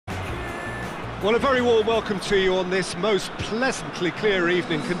Well, a very warm welcome to you on this most pleasantly clear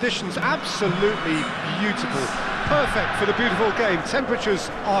evening. Conditions absolutely beautiful. Perfect for the beautiful game. Temperatures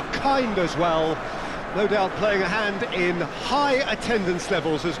are kind as well. No doubt playing a hand in high attendance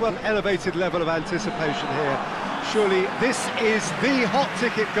levels as well. An elevated level of anticipation here. Surely this is the hot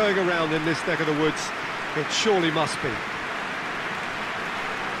ticket going around in this neck of the woods. It surely must be.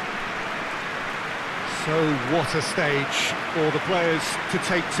 So what a stage for the players to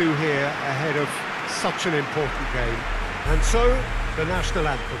take to here ahead of such an important game. And so, the national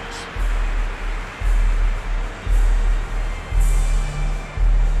anthems.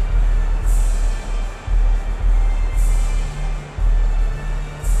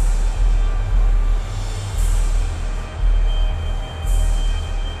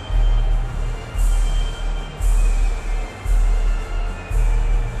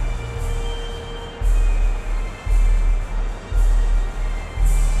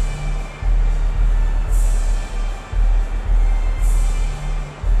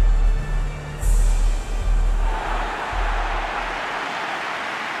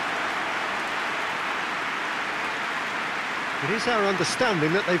 It is our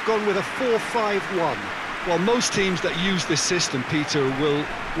understanding that they've gone with a 4-5-1. Well, most teams that use this system, Peter, will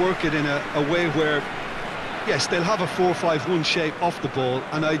work it in a way where, yes, they'll have a 4-5-1 shape off the ball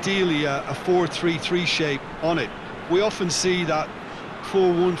and ideally a 4-3-3 shape on it. We often see that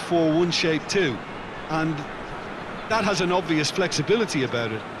 4-1-4-1 shape too, and that has an obvious flexibility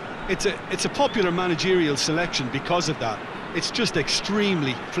about it. It's a popular managerial selection because of that. It's just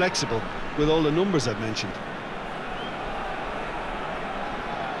extremely flexible with all the numbers I've mentioned.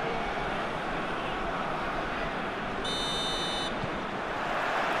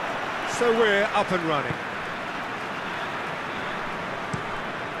 So we're up and running.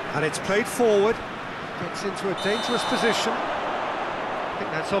 And it's played forward. Gets into a dangerous position. I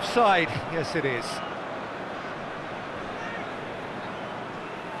think that's offside. Yes, it is.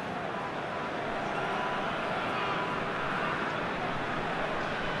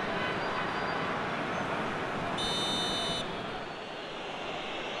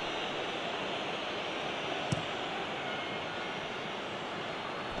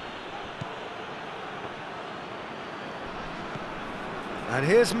 And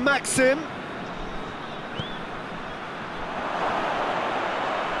here's Maxim.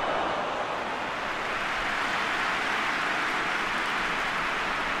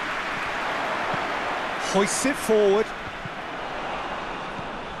 Hoists it forward.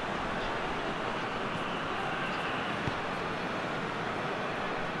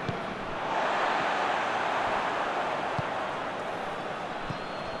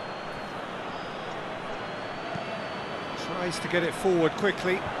 Tries to get it forward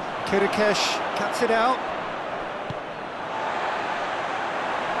quickly. Kirikesh cuts it out.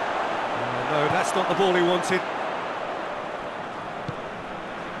 Oh, no, that's not the ball he wanted.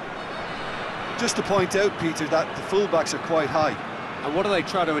 Just to point out, Peter, that the fullbacks are quite high. And what do they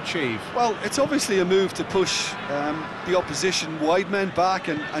try to achieve? Well, it's obviously a move to push the opposition wide men back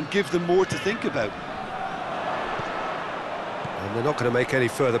and give them more to think about. And they're not going to make any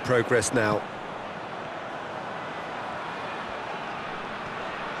further progress now.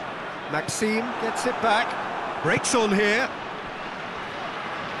 Maxime gets it back, breaks on here.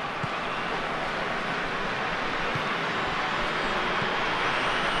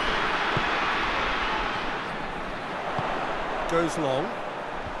 Goes long.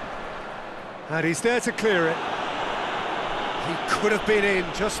 And he's there to clear it. He could have been in,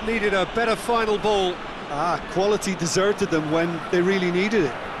 just needed a better final ball. Quality deserted them when they really needed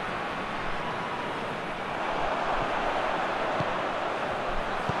it.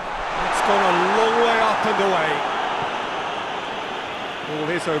 Gone a long way up and away. Ball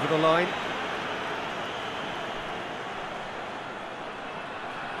is over the line.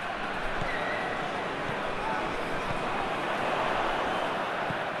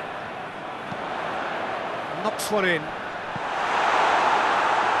 Knocks one in.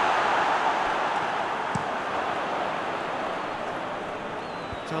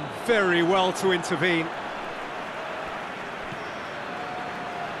 Done very well to intervene.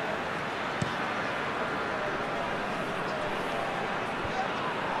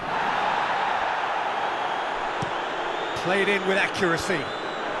 Played in with accuracy.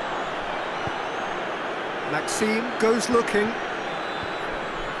 Maxime goes looking.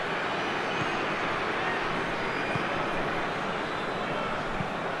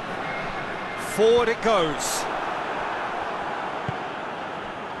 Forward it goes.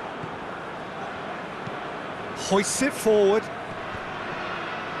 Hoists it forward.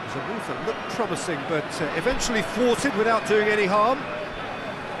 There's a move that looked promising, but eventually thwarted without doing any harm.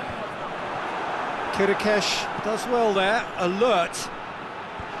 Kirikesh does well there, alert.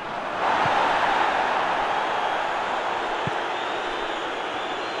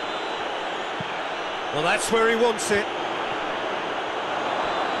 Well, that's where he wants it.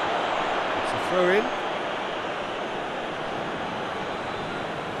 It's a throw in.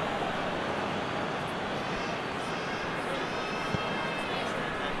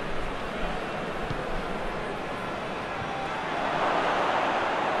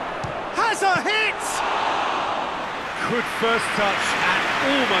 Has a hit! Good first touch and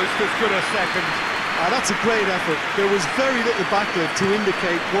almost as good a second. That's a great effort. There was very little backlift to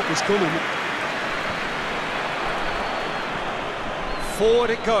indicate what was coming. Forward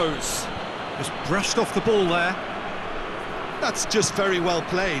it goes. Just brushed off the ball there. That's just very well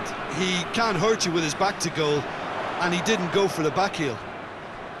played. He can't hurt you with his back to goal, and he didn't go for the back heel.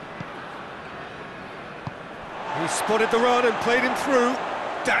 He spotted the run and played him through,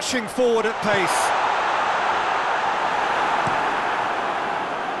 dashing forward at pace.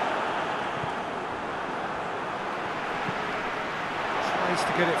 Tries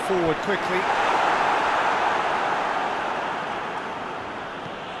to get it forward quickly.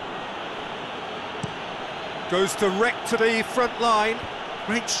 Goes direct to the front line.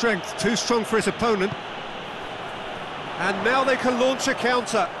 Great strength, too strong for his opponent. And now they can launch a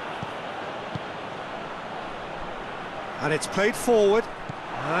counter. And it's played forward.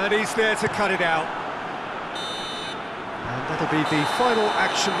 And he's there to cut it out. And that'll be the final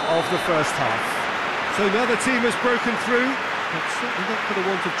action of the first half. So now the team has broken through, but certainly not for the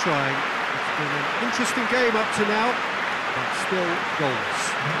want of trying. It's been an interesting game up to now, but still goals.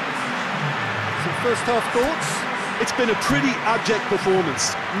 Some first half thoughts? It's been a pretty abject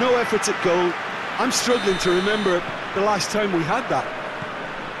performance. No efforts at goal. I'm struggling to remember the last time we had that.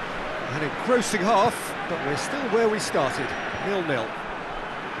 An engrossing half, but we're still where we started, 0-0.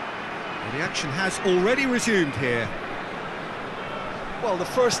 And the action has already resumed here. Well, the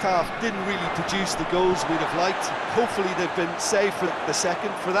first half didn't really produce the goals we'd have liked. Hopefully they've been saved for the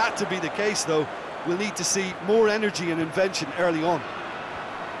second. For that to be the case, though, we'll need to see more energy and invention early on.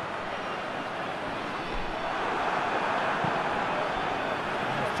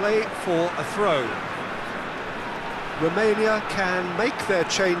 Play for a throw. Romania can make their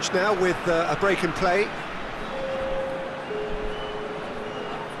change now with a break in play.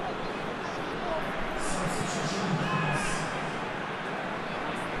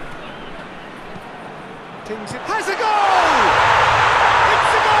 Tings it, has a goal!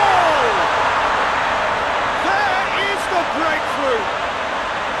 It's a goal! There is the breakthrough!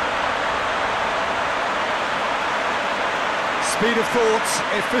 Speed of thought,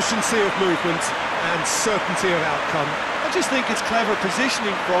 efficiency of movement, and certainty of outcome. I just think it's clever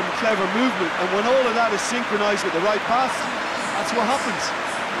positioning from clever movement, and when all of that is synchronised with the right pass, that's what happens.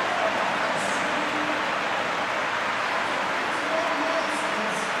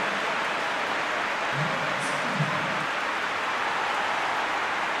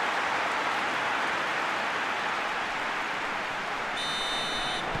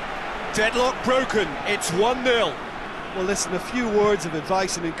 Deadlock broken, it's 1-0. Well, listen, a few words of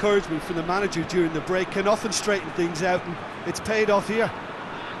advice and encouragement from the manager during the break can often straighten things out, and it's paid off here.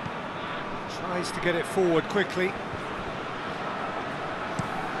 Tries to get it forward quickly.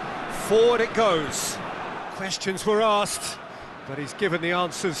 Forward it goes. Questions were asked, but he's given the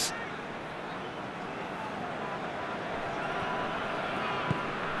answers.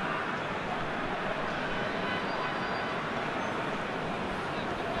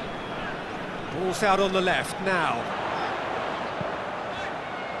 Ball's out on the left now.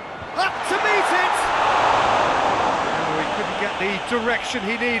 Up to meet it! Oh, he couldn't get the direction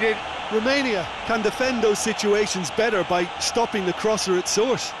he needed. Romania can defend those situations better by stopping the crosser at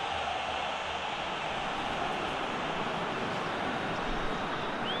source.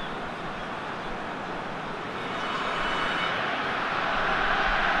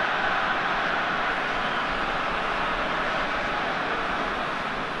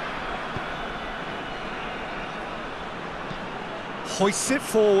 Hoists it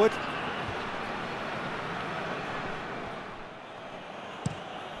forward.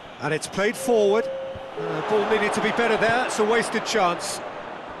 And it's played forward. The ball needed to be better there, it's a wasted chance.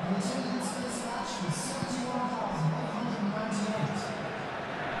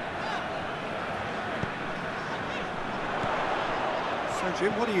 So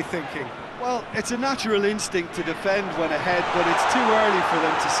Jim, what are you thinking? Well, it's a natural instinct to defend when ahead, but it's too early for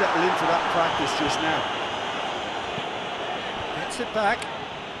them to settle into that practice just now. Gets it back.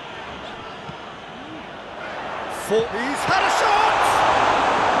 He's had a shot!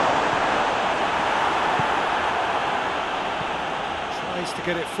 Tries to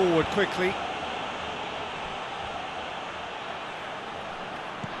get it forward quickly.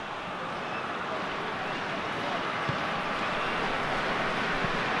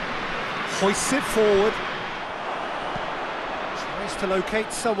 Hoists it forward. Tries to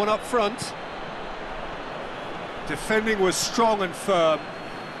locate someone up front. Defending was strong and firm.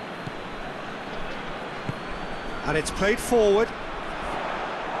 And it's played forward.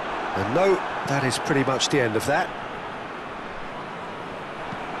 And no, that is pretty much the end of that.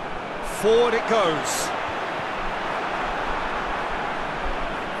 Forward it goes.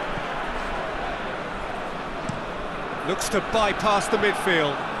 Looks to bypass the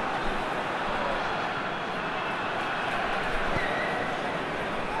midfield.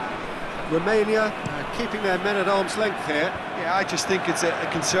 Romania keeping their men at arm's length here. Yeah, I just think it's a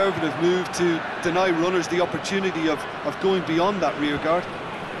conservative move to deny runners the opportunity of going beyond that rear guard.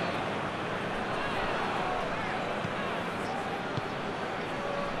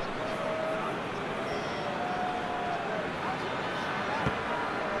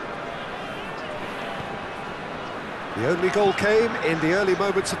 The only goal came in the early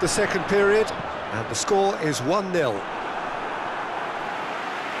moments of the second period, and the score is 1-0.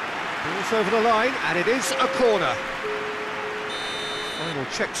 Ball's over the line, and it is a corner. Final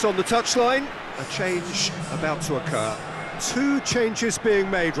checks on the touchline, a change about to occur. Two changes being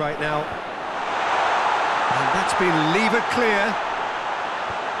made right now. And that's been levered clear.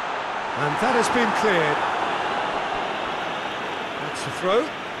 And that has been cleared. That's a throw.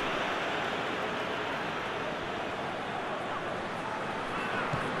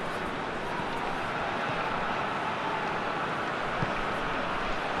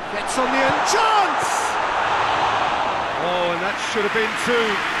 Gets on the end, chance! Oh, and that should have been two.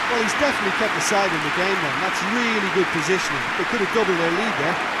 Well, he's definitely kept the side in the game then. That's really good positioning. They could have doubled their lead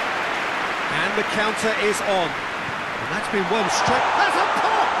there. And the counter is on. And that's been one stretch. There's a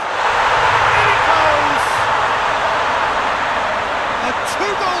pop! In it goes! A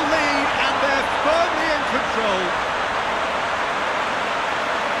two-goal lead, and they're firmly in control.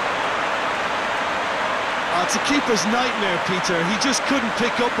 It's a keeper's nightmare, Peter. He just couldn't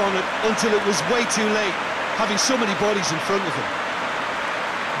pick up on it until it was way too late, having so many bodies in front of him.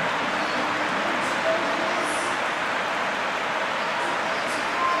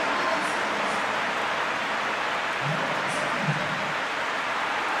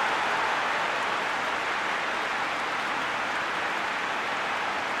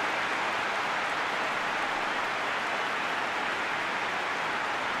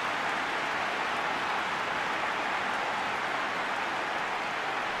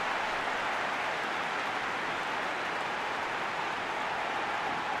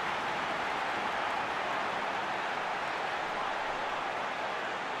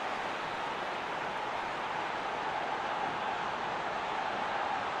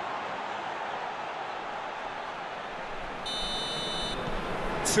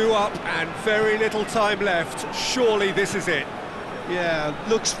 Two up and very little time left. Surely this is it. Yeah,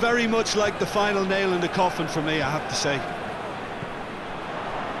 looks very much like the final nail in the coffin for me, I have to say.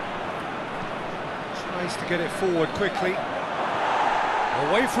 Tries to get it forward quickly.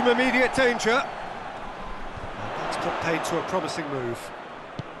 Away from immediate danger. And that's put paid to a promising move.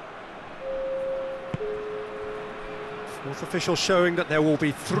 Fourth official showing that there will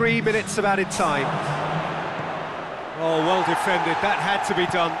be 3 minutes of added time. Oh, well defended, that had to be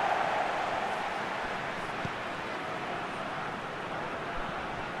done.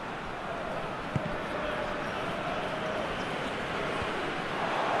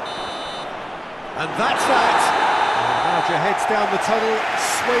 And that's that. And Raja heads down the tunnel,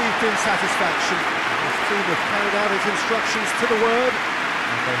 swathed in satisfaction. And his team have carried out his instructions to the word,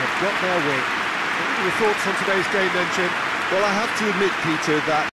 and they have got their win. What are your thoughts on today's game then, Jim? Well, I have to admit, Peter, that